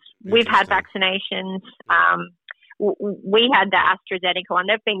vaccinations. We've had vaccinations. We had the AstraZeneca one.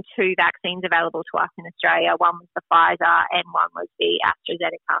 There have been 2 vaccines available to us in Australia. One was the Pfizer and one was the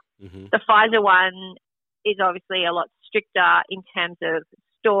AstraZeneca. The Pfizer one is obviously a lot stricter in terms of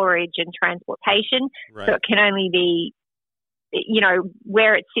storage and transportation. Right. So it can only be,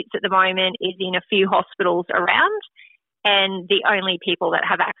 where it sits at the moment is in a few hospitals around. And the only people that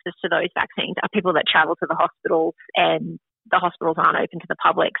have access to those vaccines are people that travel to the hospitals, and the hospitals aren't open to the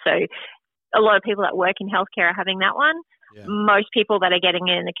public. So a lot of people that work in healthcare are having that one. Yeah. Most people that are getting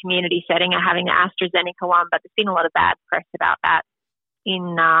it in the community setting are having the AstraZeneca one, but there's been a lot of bad press about that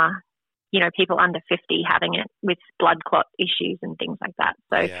in, people under 50 having it with blood clot issues and things like that.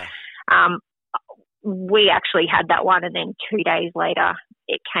 So we actually had that one, and then 2 days later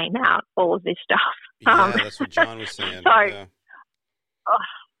it came out, all of this stuff. Yeah, that's what John was saying.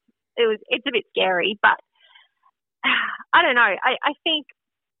 It's a bit scary, but I don't know. I think,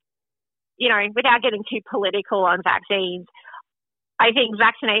 without getting too political on vaccines, I think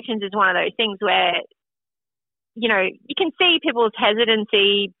vaccinations is one of those things where, you can see people's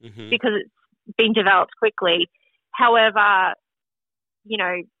hesitancy because it's been developed quickly. However,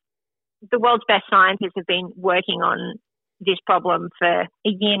 the world's best scientists have been working on this problem for a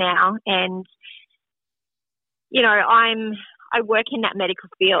year now, and I work in that medical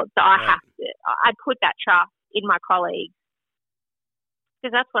field, so I put that trust in my colleagues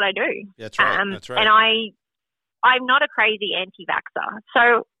because that's what I do. That's right. That's right. And I'm not a crazy anti-vaxxer.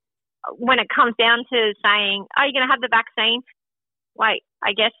 So when it comes down to saying, "Are you going to have the vaccine?" Like,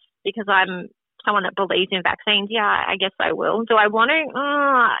 I guess because I'm someone that believes in vaccines, yeah, I guess I will. Do I want to?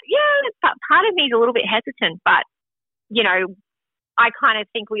 Yeah, part of me is a little bit hesitant, but I kind of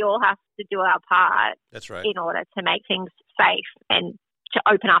think we all have to do our part. That's right. In order to make things safe and to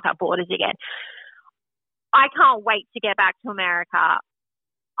open up our borders again. I can't wait to get back to America.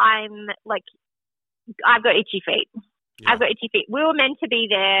 I've got itchy feet. Yeah. I've got itchy feet. We were meant to be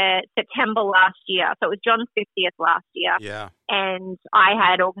there September last year. So it was John's 50th last year. Yeah. And I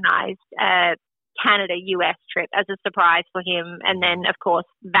had organised a Canada-US trip as a surprise for him. And then, of course,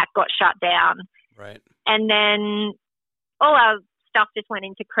 that got shut down. Right. And then all our stuff just went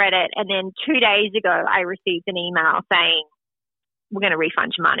into credit. And then 2 days ago, I received an email saying, "We're going to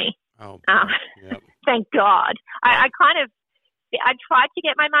refund your money." Oh, yep. Thank God. Yeah. I tried to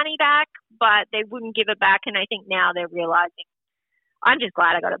get my money back, but they wouldn't give it back. And I think now they're realizing, I'm just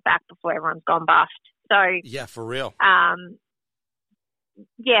glad I got it back before everyone's gone bust. So yeah, for real. As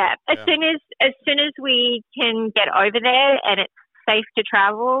soon as we can get over there and it's safe to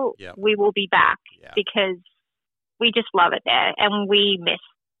travel, we will be back because we just love it there and we miss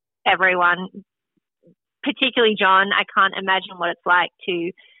everyone, particularly John. I can't imagine what it's like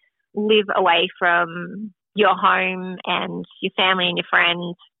to live away from your home and your family and your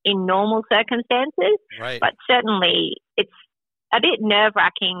friends in normal circumstances. Right. But certainly it's a bit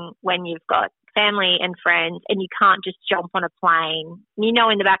nerve-wracking when you've got family and friends and you can't just jump on a plane.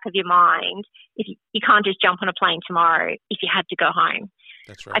 In the back of your mind, if you can't just jump on a plane tomorrow if you had to go home.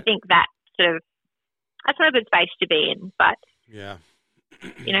 That's right. I think that's not a good space to be in. But,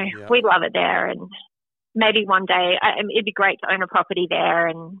 we love it there. And maybe one day it'd be great to own a property there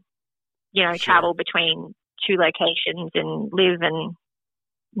and, travel between 2 locations and live and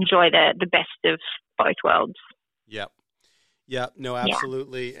enjoy the best of both worlds. Yep. Yeah, no,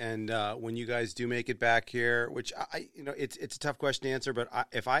 absolutely. Yeah. And when you guys do make it back here, which it's a tough question to answer, but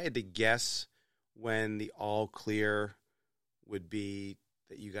if I had to guess when the all clear would be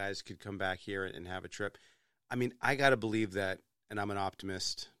that you guys could come back here and have a trip, I mean, I got to believe that, and I'm an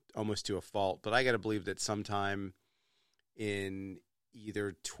optimist almost to a fault, but I got to believe that sometime in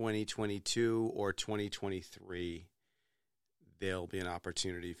either 2022 or 2023, there'll be an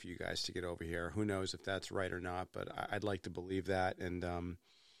opportunity for you guys to get over here. Who knows if that's right or not, but I'd like to believe that. And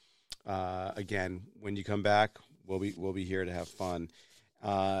again, when you come back, we'll be here to have fun.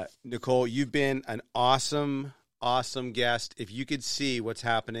 Nicole, you've been an awesome guest. If you could see what's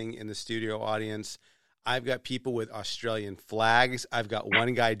happening in the studio audience, I've got people with Australian flags. I've got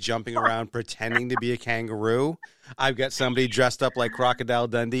one guy jumping around pretending to be a kangaroo. I've got somebody dressed up like Crocodile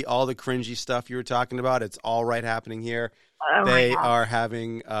Dundee. All the cringy stuff you were talking about, it's all right happening here. Oh, they are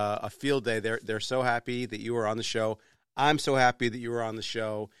having a field day. They're so happy that you were on the show. I'm so happy that you were on the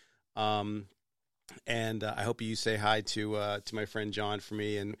show. And I hope you say hi to my friend John for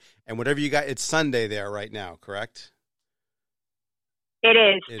me. And whatever you got, it's Sunday there right now, correct? It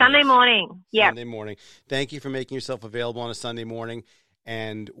is. Sunday morning. Yeah. Sunday morning. Thank you for making yourself available on a Sunday morning.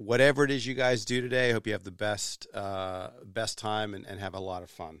 And whatever it is you guys do today, I hope you have the best time and have a lot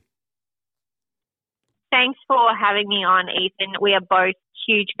of fun. Thanks for having me on, Ethan. We are both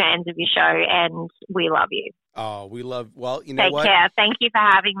huge fans of your show, and we love you. Oh, well, you know what? Take care. Thank you for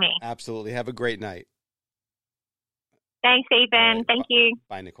having me. Absolutely. Have a great night. Thanks, Ethan. Right. Thank you.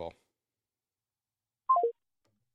 Bye, Nicole.